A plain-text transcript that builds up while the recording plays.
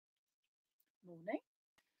morning.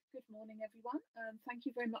 Good morning, everyone. Thank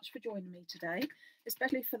you very much for joining me today,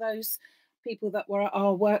 especially for those people that were at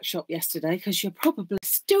our workshop yesterday, because you're probably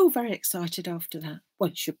still very excited after that.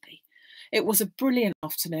 Well, you should be. It was a brilliant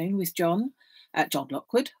afternoon with John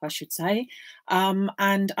Lockwood, I should say.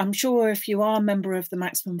 And I'm sure if you are a member of the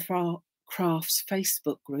Maximum Crafts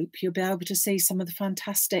Facebook group, you'll be able to see some of the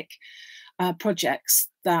fantastic projects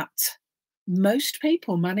that most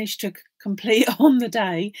people managed to complete on the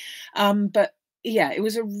day. But yeah, it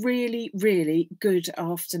was a really, really good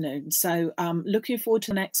afternoon. So looking forward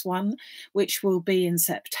to the next one, which will be in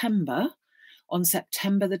September, on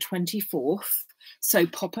September the 24th. So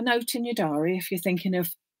pop a note in your diary if you're thinking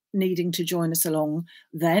of needing to join us along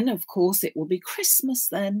then. Of course, it will be Christmas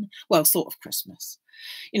then. Well, sort of Christmas.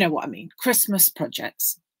 You know what I mean? Christmas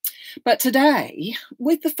projects. But today,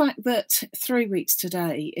 with the fact that 3 weeks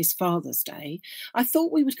today is Father's Day, I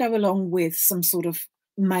thought we would go along with some sort of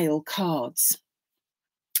mail cards.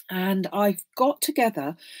 And I've got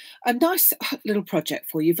together a nice little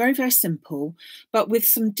project for you, very, very simple, but with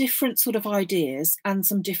some different sort of ideas and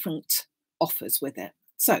some different offers with it.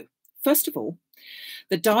 So, first of all,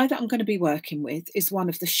 the die that I'm going to be working with is one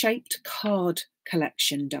of the shaped card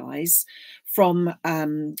collection dies from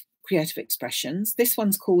Creative Expressions. This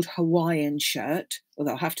one's called Hawaiian Shirt,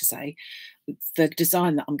 although I have to say the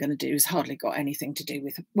design that I'm going to do has hardly got anything to do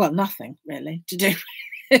with, well, nothing really to do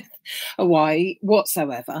with Hawaii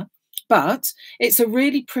whatsoever. But it's a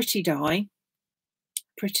really pretty die.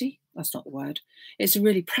 Pretty? That's not the word. It's a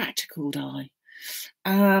really practical die.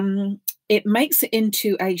 It makes it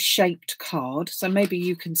into a shaped card. So maybe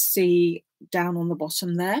you can see down on the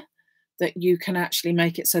bottom there that you can actually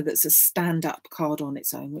make it so that it's a stand-up card on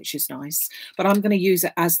its own, which is nice. But I'm going to use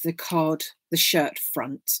it as the card, the shirt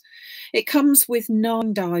front. It comes with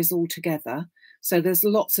 9 dies altogether. So there's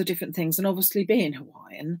lots of different things. And obviously being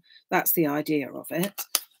Hawaiian, that's the idea of it.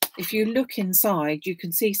 If you look inside, you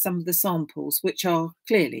can see some of the samples, which are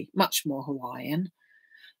clearly much more Hawaiian.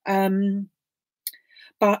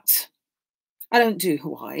 But I don't do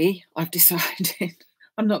Hawaii, I've decided.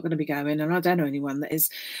 I'm not going to be going, and I don't know anyone that is.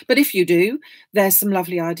 But if you do, there's some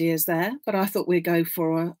lovely ideas there. But I thought we'd go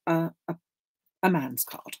for a man's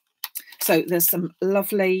card. So there's some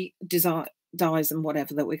lovely dies and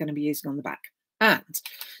whatever that we're going to be using on the back. And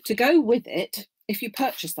to go with it, if you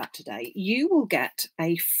purchase that today, you will get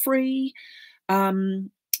a free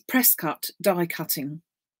Presscut die cutting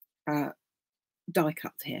die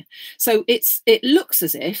cut here. So it looks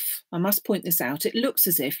as if, I must point this out, it looks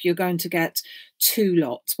as if you're going to get 2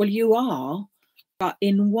 lots. Well, you are, but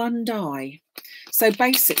in one die. So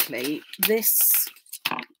basically this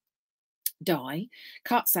die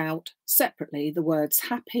cuts out separately the words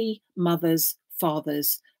happy, mothers,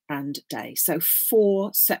 fathers and day. So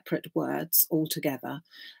 4 separate words altogether.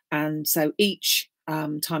 And so each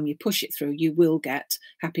time you push it through, you will get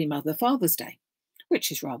happy Mother Father's Day,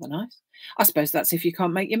 which is rather nice. I suppose that's if you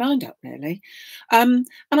can't make your mind up, really. And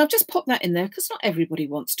I've just popped that in there because not everybody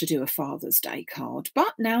wants to do a Father's Day card,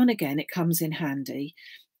 but now and again it comes in handy.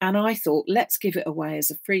 And I thought, let's give it away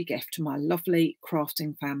as a free gift to my lovely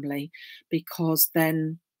crafting family, because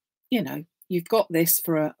then, you know, you've got this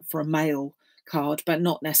for a male card, but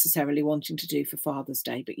not necessarily wanting to do for Father's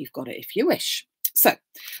Day, but you've got it if you wish. So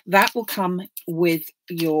that will come with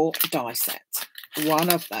your die set,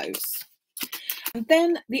 one of those. And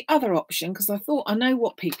then the other option, because I thought I know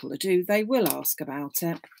what people will do, they will ask about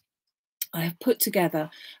it. I have put together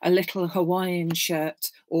a little Hawaiian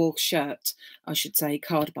shirt, I should say,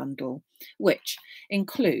 card bundle, which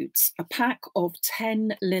includes a pack of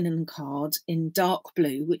 10 linen cards in dark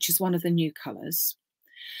blue, which is one of the new colours.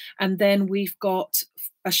 And then we've got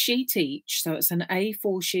a sheet each, so it's an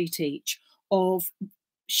A4 sheet each of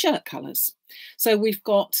shirt colours. So we've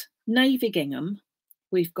got navy gingham,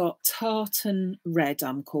 we've got tartan red,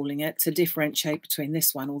 I'm calling it, to differentiate between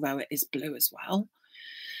this one, although it is blue as well.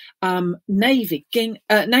 Navy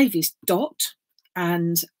dot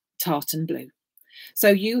and tartan blue. So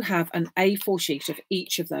you have an A4 sheet of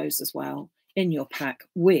each of those as well in your pack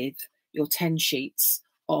with your 10 sheets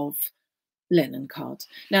of linen cards.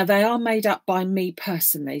 Now they are made up by me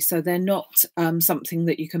personally, so they're not something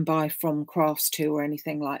that you can buy from Crafts2 or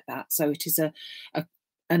anything like that. So it is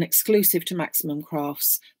an exclusive to Maximum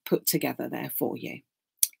Crafts put together there for you.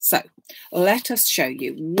 So let us show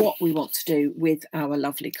you what we want to do with our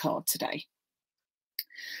lovely card today.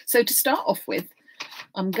 So to start off with,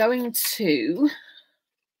 I'm going to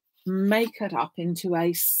make it up into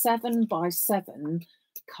a 7x7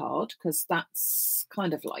 card, because that's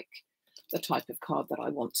kind of like the type of card that I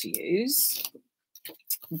want to use.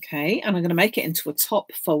 Okay, and I'm going to make it into a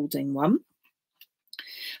top folding one.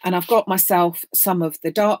 And I've got myself some of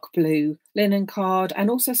the dark blue linen card and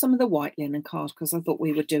also some of the white linen card, because I thought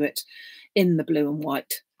we would do it in the blue and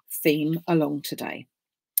white theme along today.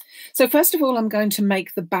 So first of all, I'm going to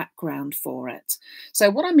make the background for it. So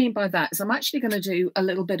what I mean by that is I'm actually going to do a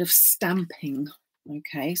little bit of stamping.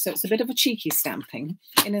 Okay, so it's a bit of a cheeky stamping,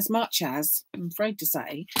 in as much as, I'm afraid to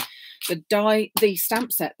say, the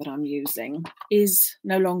stamp set that I'm using is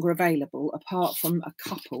no longer available, apart from a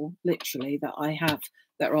couple, literally, that I have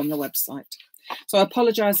that are on the website. So I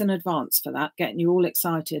apologise in advance for that, getting you all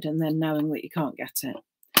excited and then knowing that you can't get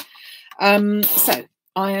it. So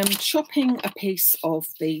I am chopping a piece of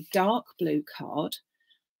the dark blue card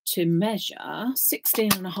to measure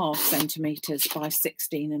 16.5 centimetres by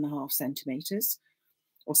 16.5 centimetres,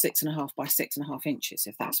 or 6.5 by 6.5 inches,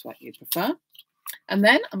 if that's what you prefer. And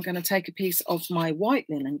then I'm going to take a piece of my white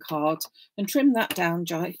linen card and trim that down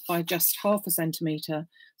by just 0.5 centimetre,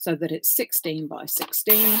 so that it's 16 by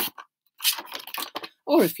 16,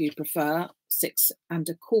 or if you prefer, 6.25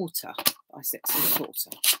 by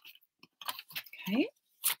 6.25. Okay.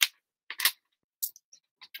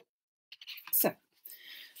 So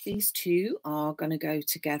these two are going to go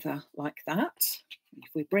together like that.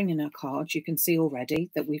 If we bring in our cards, you can see already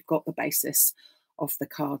that we've got the basis of the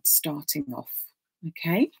card starting off.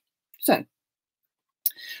 Okay, so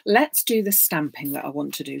let's do the stamping that I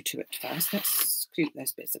want to do to it first. Let's scoot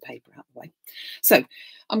those bits of paper out of the way. So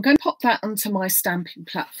I'm going to pop that onto my stamping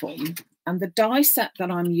platform, and the die set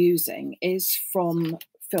that I'm using is from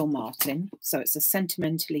Phil Martin, so it's a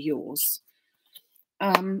Sentimentally Yours,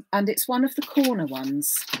 and it's one of the corner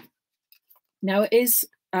ones. Now it is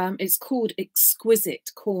it's called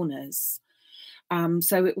Exquisite Corners.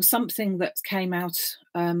 So it was something that came out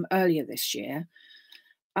earlier this year,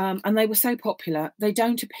 and they were so popular. They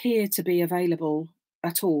don't appear to be available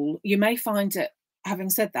at all. You may find it, having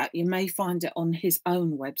said that, you may find it on his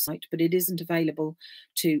own website, but it isn't available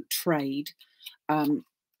to trade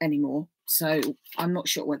anymore. So I'm not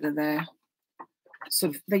sure whether they're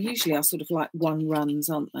they usually are sort of like one runs,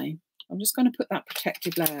 aren't they? I'm just going to put that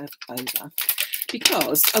protective layer over,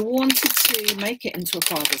 because I wanted to make it into a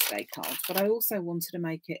Father's Day card, but I also wanted to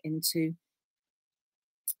make it into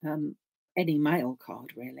any mail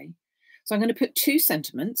card, really. So I'm going to put two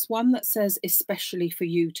sentiments, one that says especially for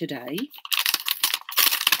you today,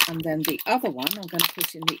 and then the other one I'm going to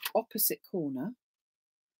put in the opposite corner,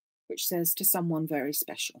 which says to someone very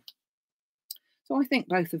special. So I think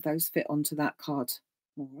both of those fit onto that card.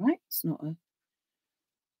 All right, it's not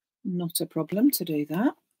a problem to do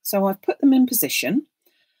that. So I've put them in position.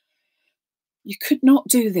 You could not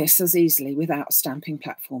do this as easily without a stamping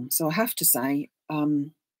platform. So I have to say,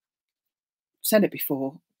 said it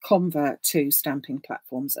before, convert to stamping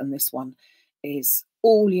platforms, and this one is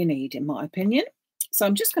all you need, in my opinion. So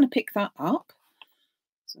I'm just going to pick that up,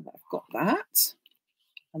 so that I've got that,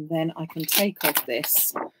 and then I can take off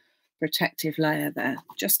this protective layer there,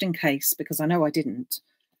 just in case, because I know I didn't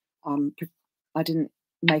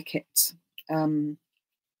make it,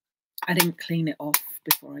 I didn't clean it off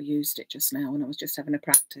before I used it just now, and I was just having a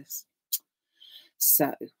practice.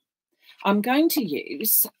 So I'm going to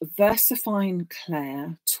use VersaFine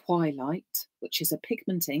Clair Twilight, which is a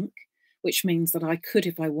pigment ink, which means that I could,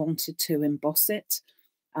 if I wanted to, emboss it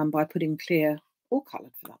by putting clear, or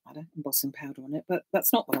coloured for that matter, embossing powder on it, but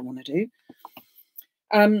that's not what I want to do.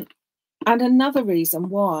 And another reason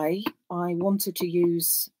why I wanted to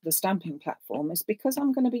use the stamping platform is because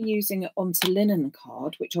I'm going to be using it onto linen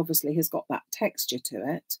card, which obviously has got that texture to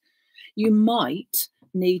it. You might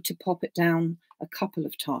need to pop it down a couple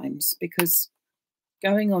of times, because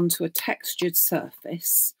going onto a textured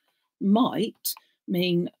surface might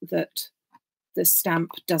mean that the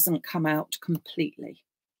stamp doesn't come out completely.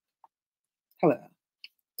 However,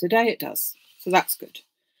 today it does, so that's good.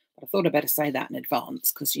 I thought I'd better say that in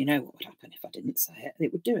advance, because you know what would happen if I didn't say it.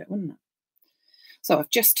 It would do it, wouldn't it? So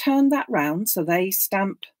I've just turned that round so they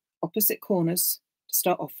stamp opposite corners to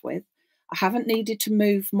start off with. I haven't needed to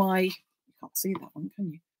move my, you can't see that one,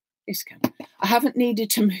 can you? Yes, you can. I haven't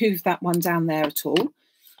needed to move that one down there at all,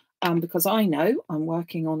 because I know I'm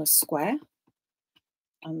working on a square.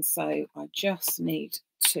 And so I just need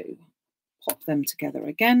to pop them together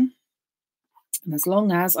again. And as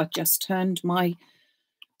long as I just turned my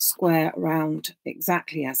square around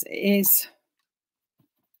exactly as it is,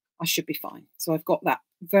 I should be fine. So I've got that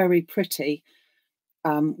very pretty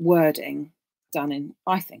wording done in,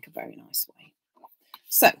 I think, a very nice way.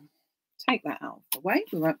 So take that out of the way.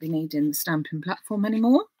 We won't be needing the stamping platform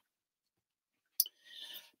anymore.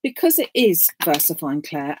 Because it is VersaFine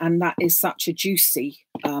Clair, and that is such a juicy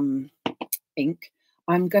ink,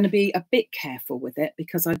 I'm going to be a bit careful with it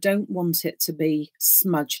because I don't want it to be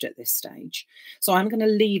smudged at this stage. So I'm going to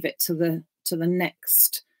leave it to the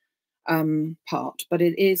next part, but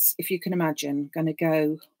it is, if you can imagine, going to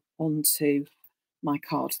go onto my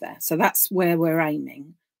card there. So that's where we're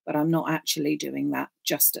aiming, but I'm not actually doing that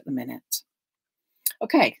just at the minute.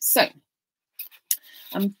 Okay, so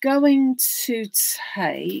I'm going to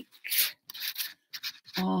take,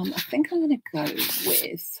 I think I'm going to go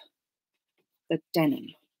with the denim.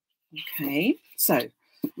 Okay, so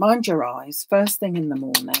mind your eyes, first thing in the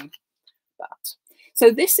morning.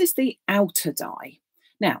 So this is the outer die.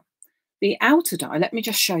 Now, the outer die, let me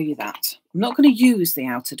just show you that. I'm not going to use the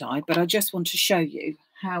outer die, but I just want to show you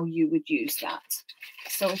how you would use that.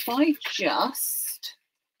 So if I just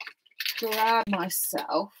grab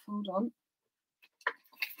myself, hold on,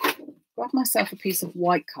 grab myself a piece of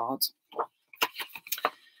white card.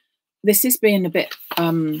 This is being a bit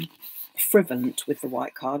frivolent with the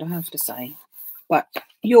white card, I have to say, but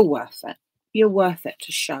you're worth it. You're worth it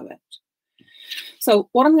to show it. So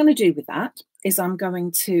what I'm going to do with that is I'm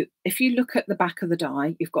going to, if you look at the back of the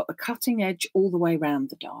die, you've got the cutting edge all the way around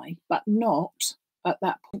the die, but not at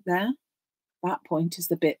that point there. That point is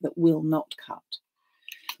the bit that will not cut.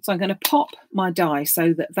 So I'm going to pop my die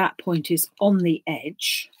so that that point is on the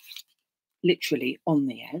edge, literally on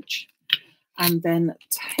the edge, and then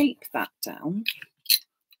tape that down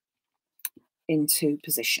into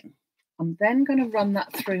position. I'm then going to run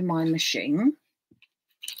that through my machine.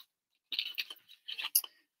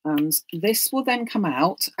 And this will then come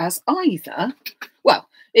out as either, well,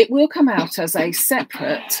 it will come out as a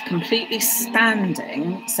separate, completely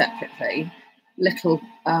standing separately little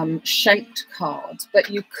shaped card, but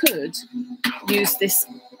you could use this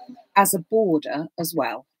as a border as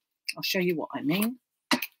well. I'll show you what I mean.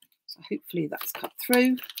 So hopefully that's cut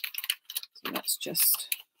through. So let's just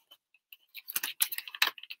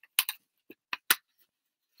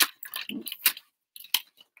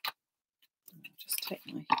take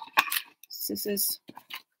my scissors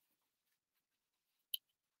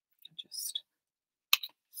and just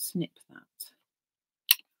snip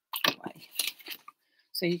that away.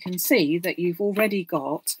 So you can see that you've already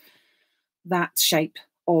got that shape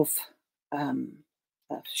of a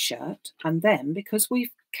shirt, and then because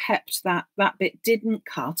we've kept that bit didn't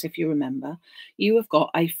cut, if you remember, you have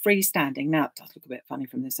got a freestanding, now it does look a bit funny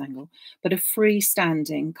from this angle, but a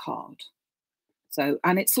freestanding card. So,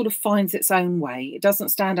 and it sort of finds its own way. It doesn't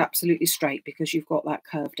stand absolutely straight because you've got that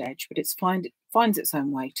curved edge, but it finds its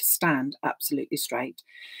own way to stand absolutely straight.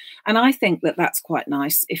 And I think that that's quite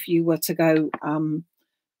nice if you were to go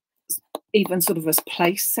even sort of as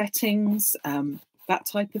place settings, that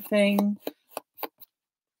type of thing,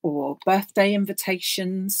 or birthday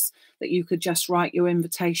invitations, that you could just write your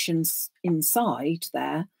invitations inside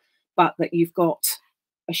there, but that you've got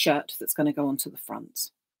a shirt that's going to go onto the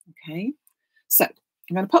front. Okay. So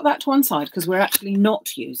I'm going to put that to one side because we're actually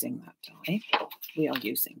not using that die. We are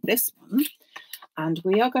using this one, and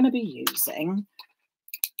we are going to be using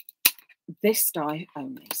this die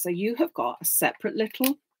only. So you have got a separate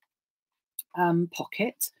little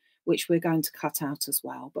pocket, which we're going to cut out as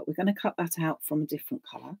well, but we're going to cut that out from a different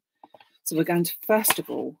colour. So we're going to first of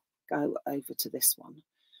all go over to this one.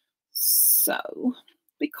 So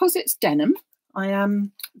because it's denim,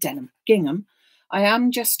 gingham, I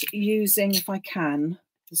am just using, if I can,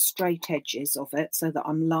 the straight edges of it so that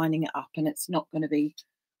I'm lining it up and it's not going to be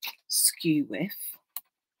skew with.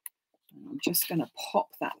 And I'm just going to pop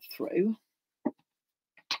that through.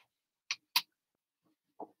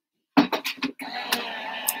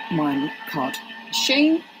 My card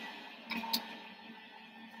machine.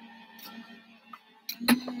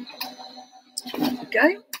 There we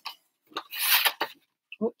go.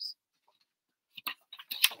 Oops.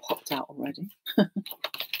 Popped out already.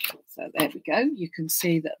 So there we go. You can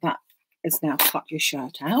see that that has now cut your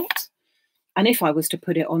shirt out. And if I was to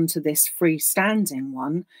put it onto this freestanding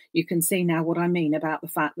one, you can see now what I mean about the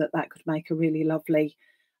fact that that could make a really lovely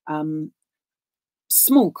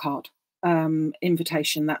small card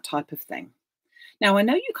invitation, that type of thing. Now, I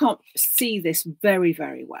know you can't see this very,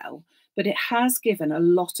 very well, but it has given a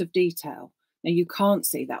lot of detail. Now, you can't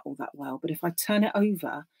see that all that well, but if I turn it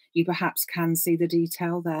over, you perhaps can see the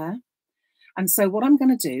detail there. And so what I'm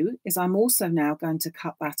going to do is I'm also now going to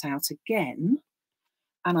cut that out again.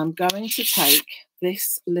 And I'm going to take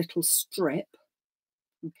this little strip,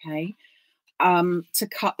 okay, to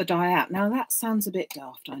cut the die out. Now, that sounds a bit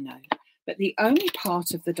daft, I know. But the only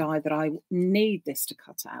part of the die that I need this to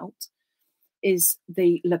cut out is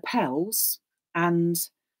the lapels and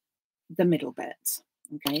the middle bit.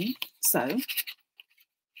 Okay, so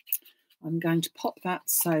I'm going to pop that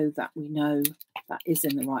so that we know that is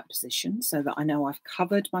in the right position, so that I know I've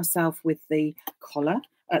covered myself with the collar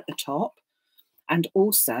at the top and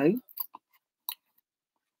also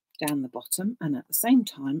down the bottom. And at the same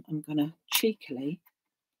time, I'm going to cheekily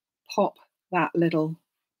pop that little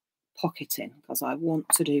pocket in because I want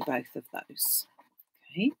to do both of those.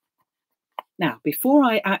 Okay. Now, before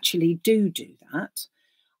I actually do that,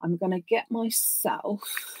 I'm going to get myself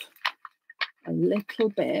a little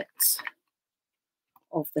bit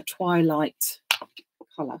of the Twilight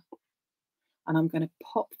colour, and I'm going to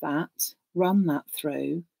pop that, run that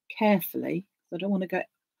through carefully. I don't want to get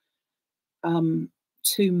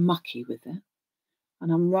too mucky with it,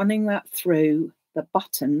 and I'm running that through the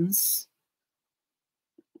buttons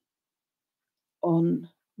on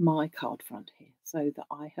my card front here, so that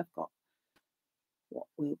I have got what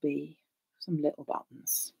will be some little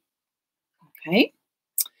buttons. Okay,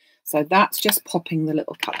 so that's just popping the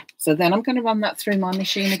little colour. So then I'm going to run that through my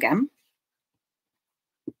machine again.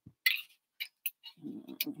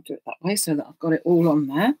 I'll do it that way so that I've got it all on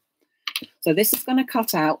there. So this is going to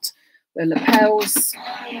cut out the lapels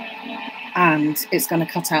and it's going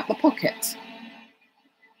to cut out the pocket,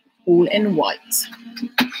 all in white.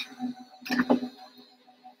 Oh,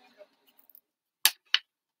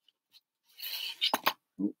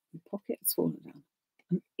 the pocket's fallen down.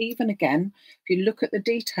 And even again, if you look at the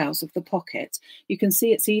details of the pocket, you can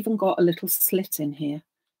see it's even got a little slit in here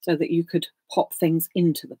so that you could pop things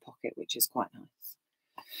into the pocket, which is quite nice.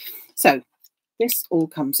 So this all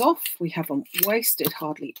comes off. We haven't wasted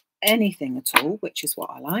hardly anything at all, which is what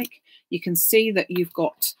I like. You can see that you've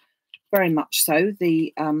got very much so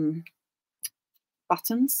the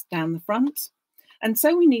buttons down the front. And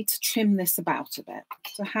so we need to trim this about a bit.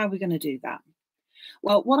 So how are we going to do that?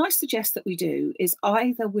 Well, what I suggest that we do is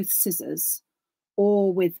either with scissors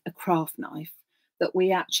or with a craft knife that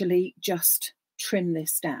we actually just trim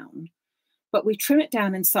this down. But we trim it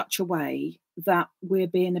down in such a way that we're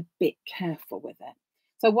being a bit careful with it.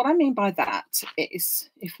 So what I mean by that is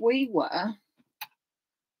if we were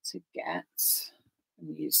to get, let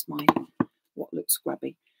me use my, what looks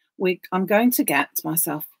grubby, I'm going to get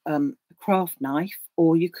myself a craft knife,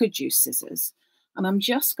 or you could use scissors, and I'm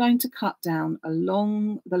just going to cut down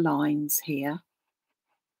along the lines here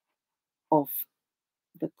of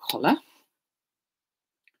the collar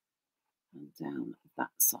and down that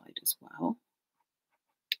side as well.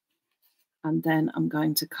 And then I'm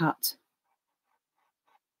going to cut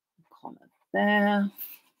the collar there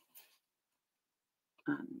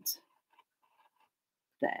and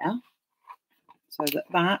there, so that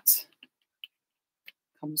that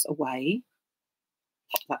comes away,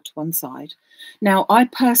 pop that to one side. Now, I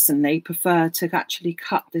personally prefer to actually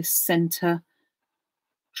cut this centre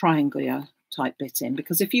triangular type bit in,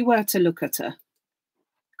 because if you were to look at a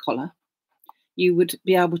collar, you would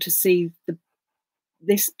be able to see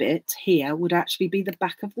this bit here would actually be the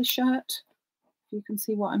back of the shirt. You can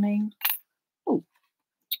see what I mean. Oh,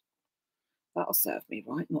 that'll serve me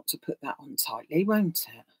right not to put that on tightly, won't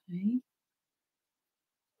it? Eh?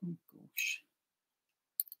 Oh gosh.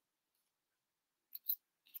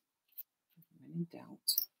 I'm in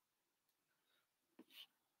doubt.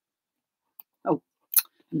 Oh,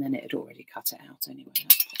 and then it had already cut it out anyway.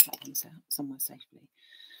 Let's pop that one out somewhere safely.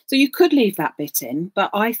 So you could leave that bit in, but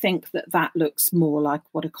I think that that looks more like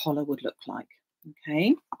what a collar would look like.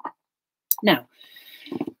 Okay. Now,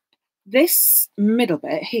 this middle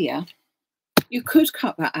bit here, you could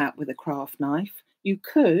cut that out with a craft knife. You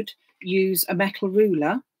could use a metal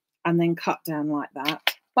ruler and then cut down like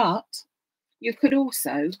that. But you could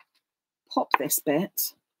also pop this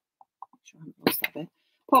bit, make sure I haven't lost that bit,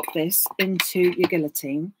 pop this into your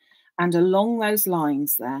guillotine, and along those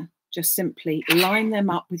lines there, just simply line them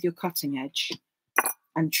up with your cutting edge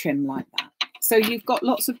and trim like that. So you've got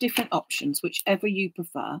lots of different options, whichever you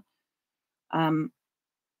prefer.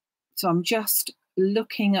 So I'm just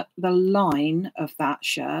looking at the line of that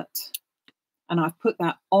shirt, and I've put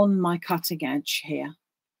that on my cutting edge here.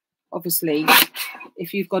 Obviously,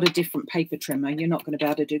 if you've got a different paper trimmer, you're not going to be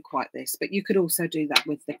able to do quite this, but you could also do that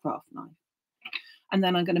with the craft knife. And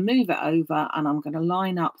then I'm going to move it over and I'm going to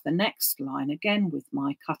line up the next line again with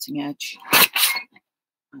my cutting edge.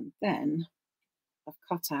 And then I've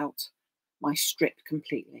cut out my strip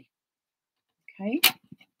completely. Okay.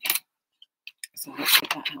 So let's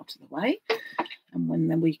get that out of the way. And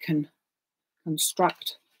then we can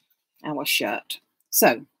construct our shirt.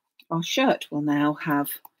 So our shirt will now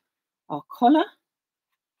have our collar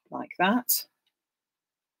like that,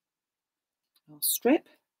 our strip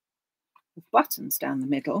with buttons down the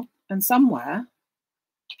middle, and somewhere,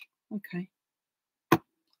 okay,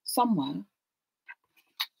 somewhere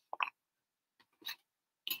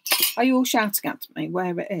Are you all shouting at me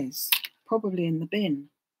where it is? Probably in the bin.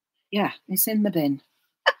 Yeah, it's in the bin.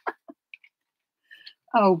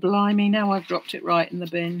 Oh, blimey, now I've dropped it right in the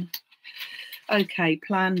bin. Okay,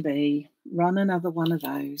 plan B. Run another one of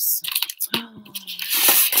those.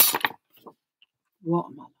 What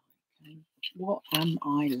am I like? What am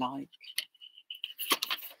I like?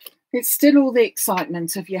 It's still all the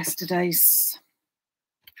excitement of yesterday's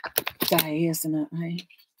day, isn't it, eh?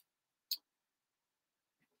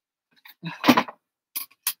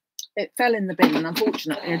 It fell in the bin, and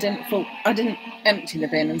unfortunately I didn't empty the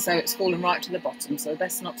bin, and so it's fallen right to the bottom, so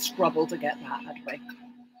best not scrubble to get that, had we?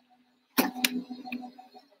 Right,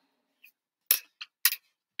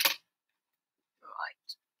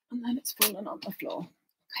 and then it's fallen on the floor.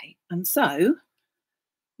 Okay, and so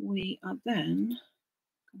we are then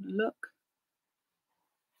going to look,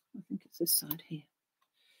 I think it's this side here,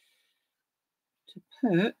 to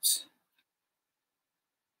put,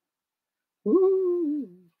 ooh,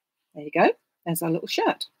 there you go, there's our little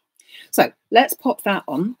shirt. So let's pop that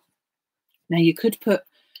on. Now you could put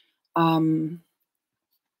foam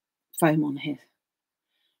on here,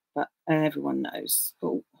 but everyone knows.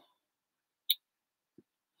 Oh,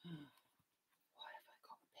 why have I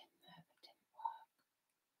got a pin there that didn't work?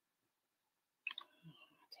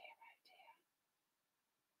 Oh dear,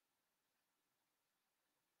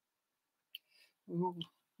 oh dear. Oh,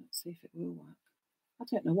 let's see if it will work. I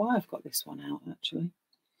don't know why I've got this one out, actually.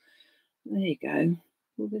 There you go.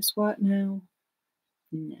 Will this work now?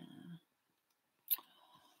 No.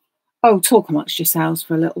 Oh, talk amongst yourselves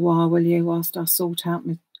for a little while, will you, whilst I sort out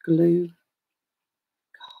my glue?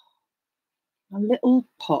 God, my little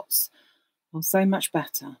pots are so much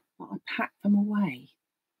better, but I pack them away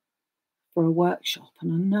for a workshop,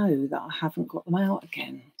 and I know that I haven't got them out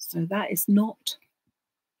again. So that is not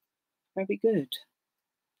very good.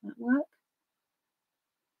 That work?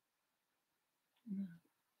 No.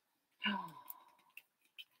 Oh,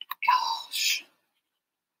 gosh.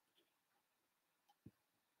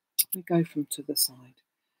 We go from to the side.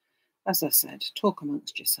 As I said, talk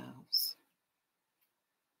amongst yourselves.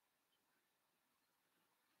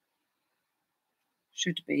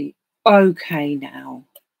 Should be okay now,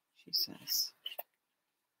 she says.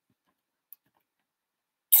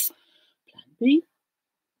 Plan B.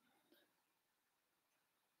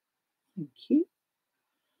 Thank you.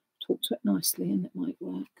 Talk to it nicely and it might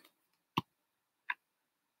work.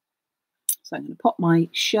 So I'm going to pop my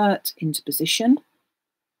shirt into position,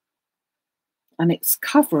 and it's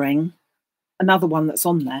covering another one that's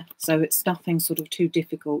on there, so it's nothing sort of too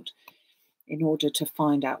difficult in order to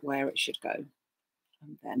find out where it should go.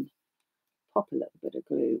 And then pop a little bit of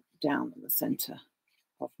glue down in the centre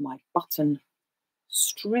of my button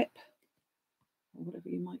strip, or whatever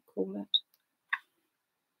you might call it.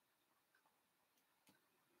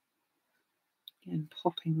 Again,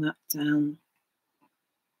 popping that down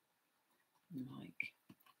like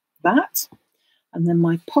that. And then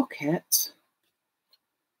my pocket,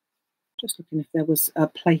 just looking if there was a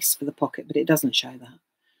place for the pocket, but it doesn't show that.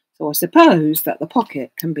 So I suppose that the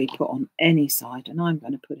pocket can be put on any side, and I'm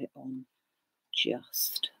going to put it on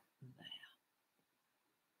just there.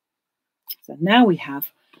 So now we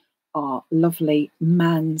have our lovely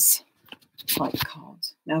man's type card.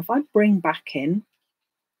 Now if I bring back in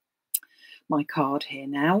my card here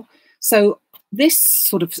now, so this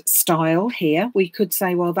sort of style here, we could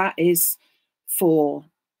say, well, that is for,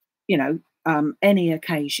 you know, any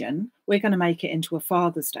occasion. We're going to make it into a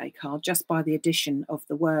Father's Day card just by the addition of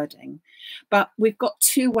the wording. But we've got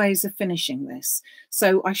two ways of finishing this.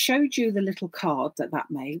 So I showed you the little card that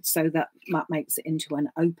made, so that makes it into an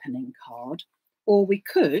opening card. Or we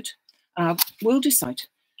could, we'll decide.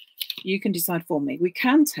 You can decide for me. We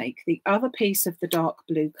can take the other piece of the dark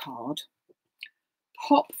blue card,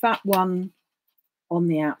 pop that one on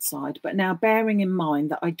the outside, but now bearing in mind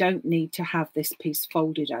that I don't need to have this piece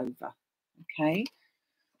folded over. Okay,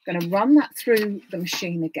 I'm going to run that through the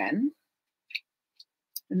machine again,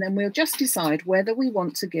 and then we'll just decide whether we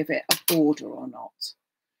want to give it a border or not.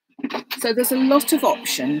 So there's a lot of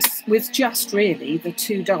options with just really the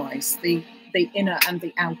two dies, the inner and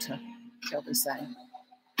the outer, shall we say.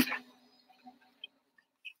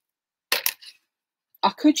 I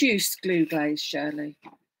could use glue glaze, Shirley.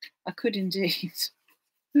 I could indeed.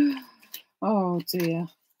 Oh dear,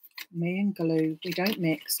 me and glue, we don't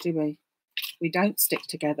mix, do we? We don't stick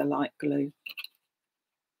together like glue.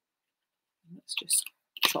 Let's just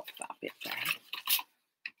chop that bit there.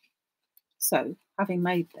 So, having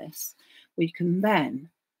made this, we can then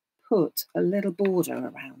put a little border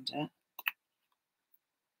around it.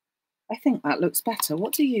 I think that looks better.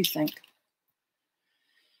 What do you think?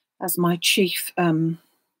 As my chief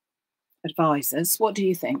advisors. What do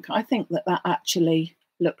you think? I think that that actually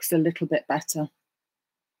looks a little bit better.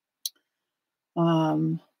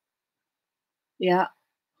 Yeah,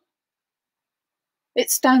 it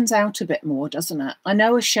stands out a bit more, doesn't it? I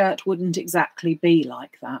know a shirt wouldn't exactly be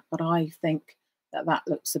like that, but I think that that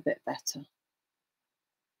looks a bit better.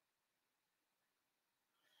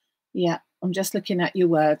 Yeah, I'm just looking at your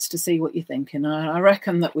words to see what you're thinking. I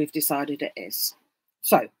reckon that we've decided it is.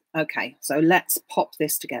 So, okay, so let's pop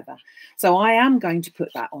this together. So I am going to put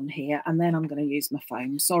that on here, and then I'm going to use my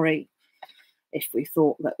foam. Sorry if we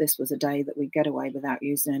thought that this was a day that we'd get away without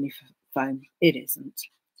using any foam. It isn't.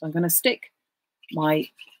 So I'm going to stick my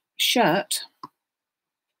shirt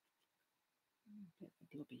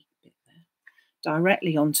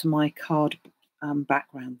directly onto my card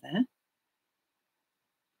background there,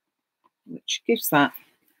 which gives that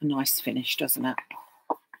a nice finish, doesn't it?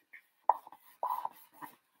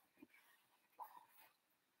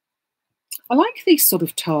 I like these sort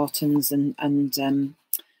of tartans and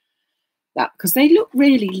that, because they look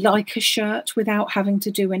really like a shirt without having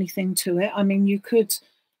to do anything to it. I mean, you could,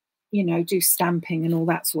 you know, do stamping and all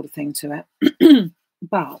that sort of thing to it.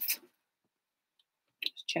 But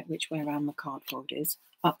let's check which way around the cardfold is,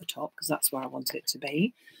 up the top, because that's where I want it to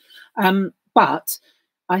be. But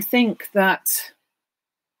I think that,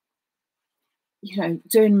 you know,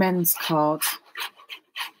 doing men's cards,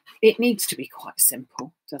 it needs to be quite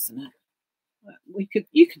simple, doesn't it?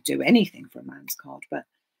 You could do anything for a man's card, but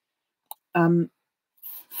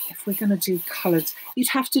if we're going to do coloured, you'd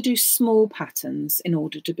have to do small patterns in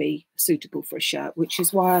order to be suitable for a shirt, which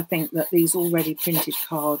is why I think that these already printed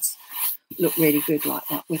cards look really good like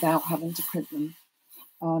that without having to print them.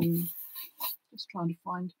 Just trying to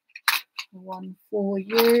find the one for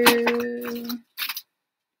you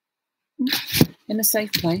in a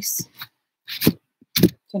safe place.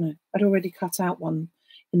 Don't know, I'd already cut out one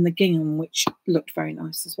in the gingham, which looked very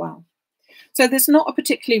nice as well. So there's not a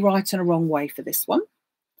particularly right and a wrong way for this one,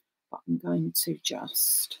 but I'm going to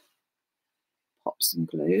just pop some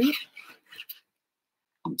glue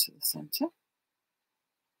onto the centre,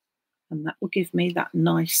 and that will give me that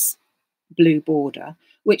nice blue border,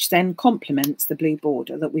 which then complements the blue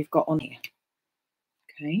border that we've got on here.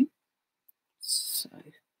 Okay, so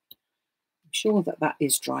I'm sure that that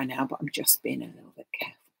is dry now, but I'm just being a little bit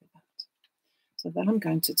careful with that. So then I'm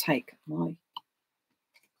going to take my card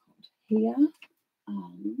here, and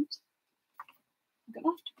I'm going to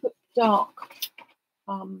have to put dark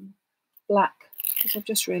black, because I've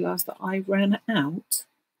just realised that I ran out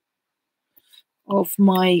of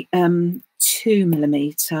my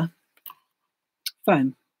 2mm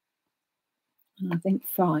foam, and I think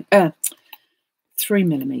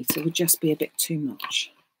 3mm would just be a bit too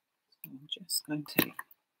much. So I'm just going to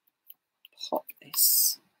pop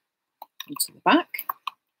this onto the back.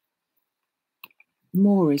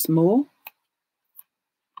 More is more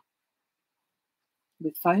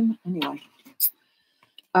with foam anyway.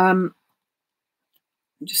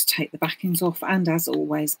 Just take the backings off, and as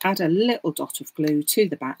always, add a little dot of glue to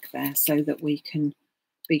the back there so that we can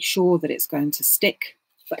be sure that it's going to stick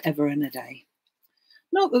forever and a day.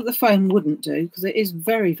 Not that the foam wouldn't do, because it is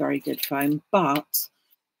very, very good foam, but,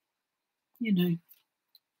 you know,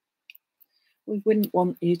 we wouldn't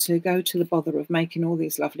want you to go to the bother of making all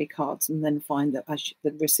these lovely cards and then find that as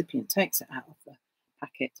the recipient takes it out of the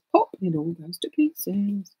packet, pop, it all goes to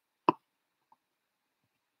pieces.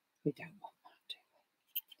 We don't want that, do we?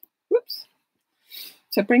 Whoops.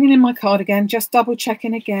 So bringing in my card again, just double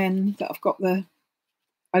checking again that I've got the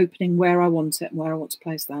opening where I want it and where I want to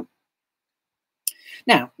place that.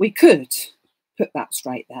 Now, we could put that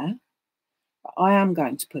straight there, but I am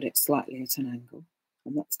going to put it slightly at an angle,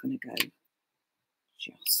 and that's going to go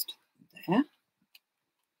just there,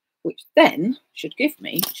 which then should give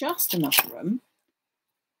me just enough room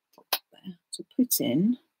there to put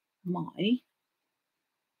in my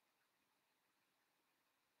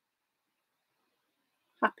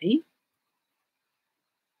happy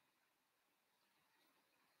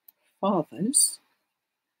Father's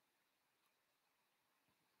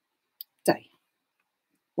Day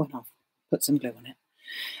when I've put some glue on it.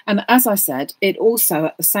 And as I said, it also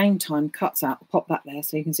at the same time cuts out, pop that there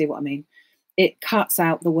so you can see what I mean, it cuts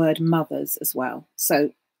out the word mothers as well.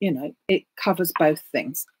 So, you know, it covers both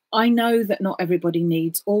things. I know that not everybody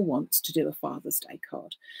needs or wants to do a Father's Day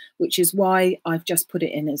card, which is why I've just put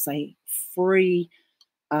it in as a free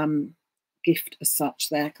gift as such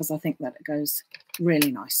there, because I think that it goes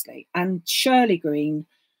really nicely. And Shirley Green,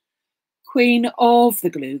 Queen of the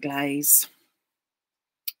Glue Glaze,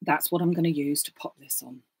 that's what I'm going to use to pop this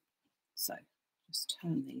on. So just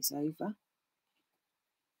turn these over,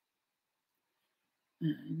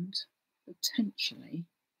 and potentially,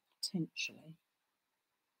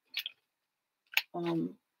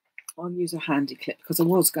 I'll use a handy clip because I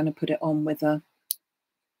was going to put it on with a,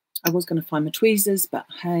 I was going to find my tweezers, but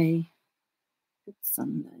hey, it's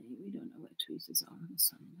Sunday. We don't know where tweezers are on a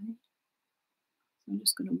Sunday. So I'm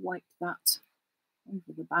just going to wipe that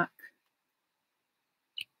over the back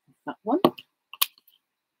of that one.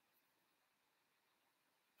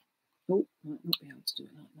 Oh, might not be able to do it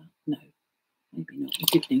like that. No, maybe not. We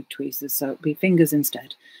did need tweezers, so it'll be fingers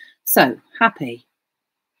instead. So, happy.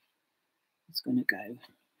 It's going to go.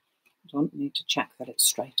 I don't need to check that it's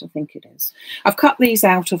straight. I think it is. I've cut these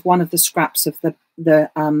out of one of the scraps of the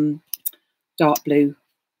dark blue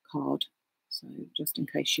card. So just in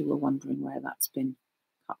case you were wondering where that's been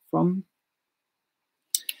cut from.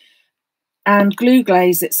 And glue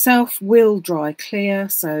glaze itself will dry clear.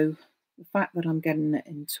 So the fact that I'm getting it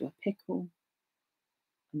into a pickle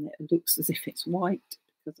and it looks as if it's white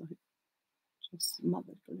because I just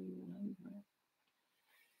smothered glue all over it.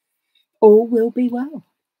 All will be well.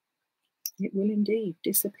 It will indeed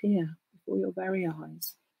disappear before your very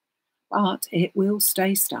eyes, but it will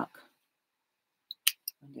stay stuck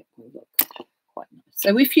and it will look quite nice.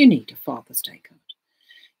 So if you need a Father's Day card,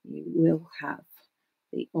 you will have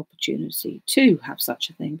the opportunity to have such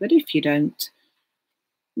a thing. But if you don't,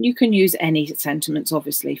 you can use any sentiments,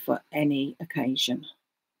 obviously, for any occasion.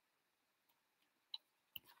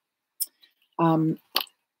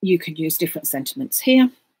 You can use different sentiments here.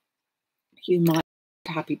 You might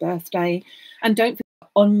happy birthday, and don't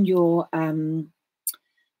forget on your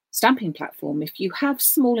stamping platform, if you have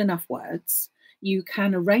small enough words, you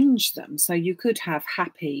can arrange them. So you could have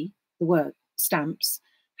happy, the word stamps,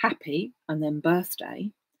 happy, and then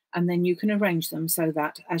birthday, and then you can arrange them so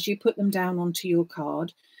that as you put them down onto your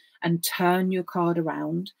card and turn your card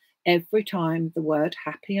around, every time the word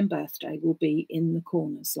happy and birthday will be in the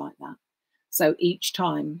corners like that. So each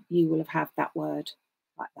time you will have that word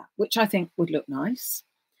like that, which I think would look nice.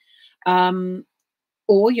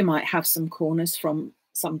 Or you might have some corners from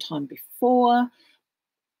some time before.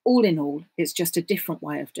 All in all, it's just a different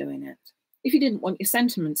way of doing it. If you didn't want your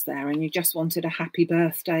sentiments there and you just wanted a happy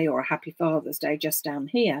birthday or a happy Father's Day just down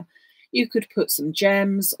here, you could put some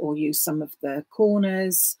gems or use some of the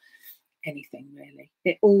corners, anything really.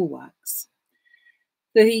 It all works.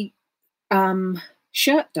 The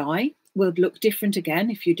shirt die would look different again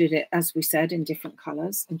if you did it, as we said, in different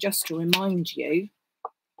colours. And just to remind you,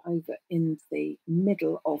 over in the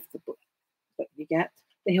middle of the book that you get,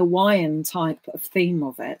 the Hawaiian type of theme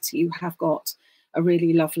of it, you have got a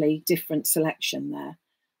really lovely different selection there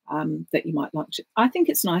that you might like to. I think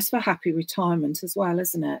it's nice for happy retirement as well,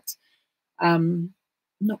 isn't it?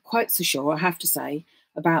 Not quite so sure, I have to say,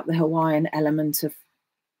 about the Hawaiian element of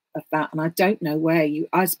that. And I don't know where you,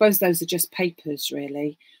 I suppose those are just papers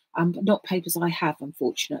really, but not papers I have,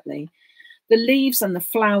 unfortunately. The leaves and the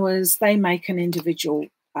flowers, they make an individual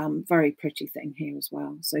very pretty thing here as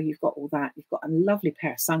well. So you've got all that. You've got a lovely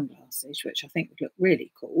pair of sunglasses, which I think would look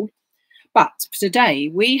really cool. But today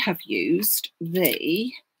we have used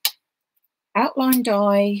the outline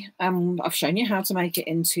die. I've shown you how to make it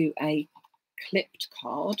into a clipped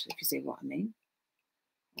card, if you see what I mean,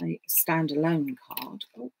 a standalone card.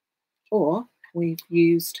 Or we've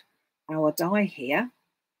used our die here,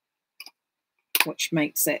 which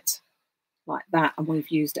makes it like that, and we've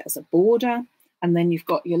used it as a border. And then you've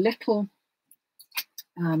got your little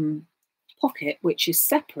pocket, which is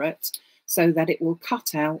separate so that it will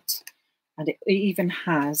cut out, and it even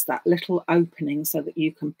has that little opening so that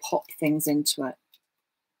you can pop things into it,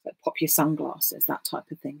 like pop your sunglasses, that type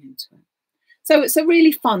of thing into it. So it's a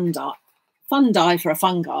really fun die for a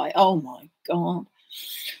fun guy. Oh my God.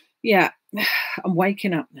 Yeah, I'm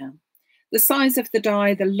waking up now. The size of the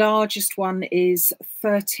die, the largest one is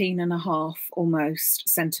 13.5 almost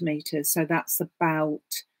centimetres. So that's about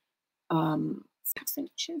 6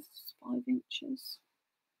 inches, 5 inches,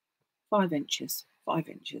 5 inches, 5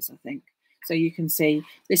 inches, I think. So you can see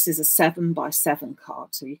this is a 7x7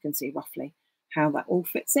 card. So you can see roughly how that all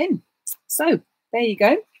fits in. So there you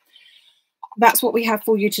go. That's what we have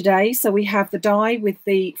for you today. So we have the die with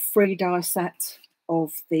the free die set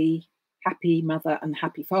of the Happy Mother and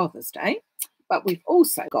Happy Father's Day, but we've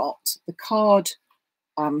also got the card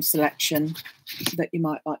selection that you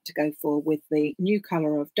might like to go for with the new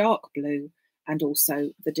colour of dark blue and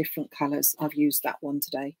also the different colours. I've used that one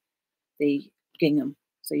today, the gingham,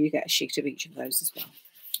 so you get a sheet of each of those as well.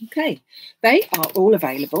 Okay, they are all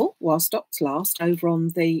available while stocks last over on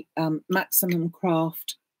the Maximum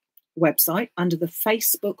Craft website under the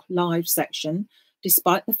Facebook Live section,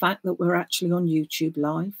 despite the fact that we're actually on YouTube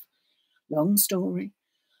Live. Long story.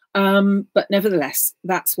 But nevertheless,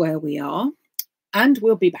 that's where we are. And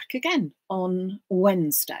we'll be back again on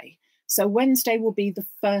Wednesday. So Wednesday will be the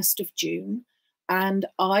 1st of June. And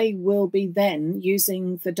I will be then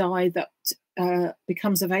using the die that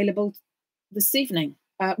becomes available this evening.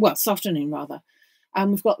 Well, this afternoon, rather.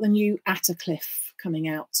 We've got the new Attercliffe coming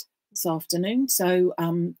out this afternoon. So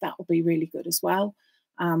that will be really good as well.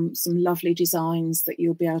 Some lovely designs that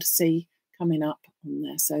you'll be able to see coming up on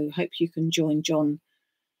there. So hope you can join John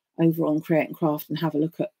over on Create and Craft and have a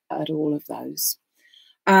look at all of those.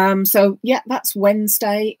 So yeah, that's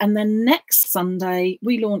Wednesday. And then next Sunday,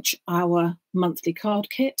 we launch our monthly card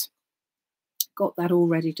kit. Got that all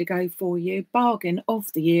ready to go for you. Bargain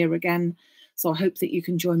of the year again. So I hope that you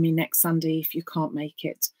can join me next Sunday if you can't make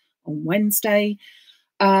it on Wednesday.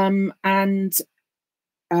 What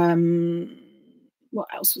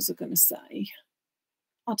else was I going to say?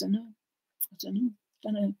 I don't know.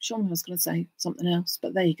 Sean was going to say something else,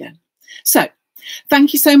 but there you go. So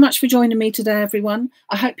thank you so much for joining me today, everyone.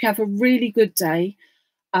 I hope you have a really good day.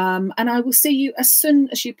 And I will see you as soon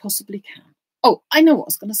as you possibly can. Oh, I know what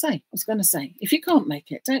I was going to say. If you can't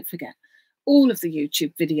make it, don't forget, all of the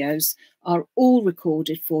YouTube videos are all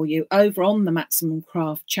recorded for you over on the Maximum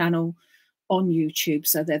Craft channel on YouTube.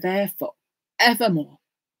 So they're there for evermore.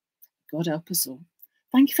 God help us all.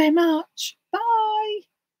 Thank you very much. Bye.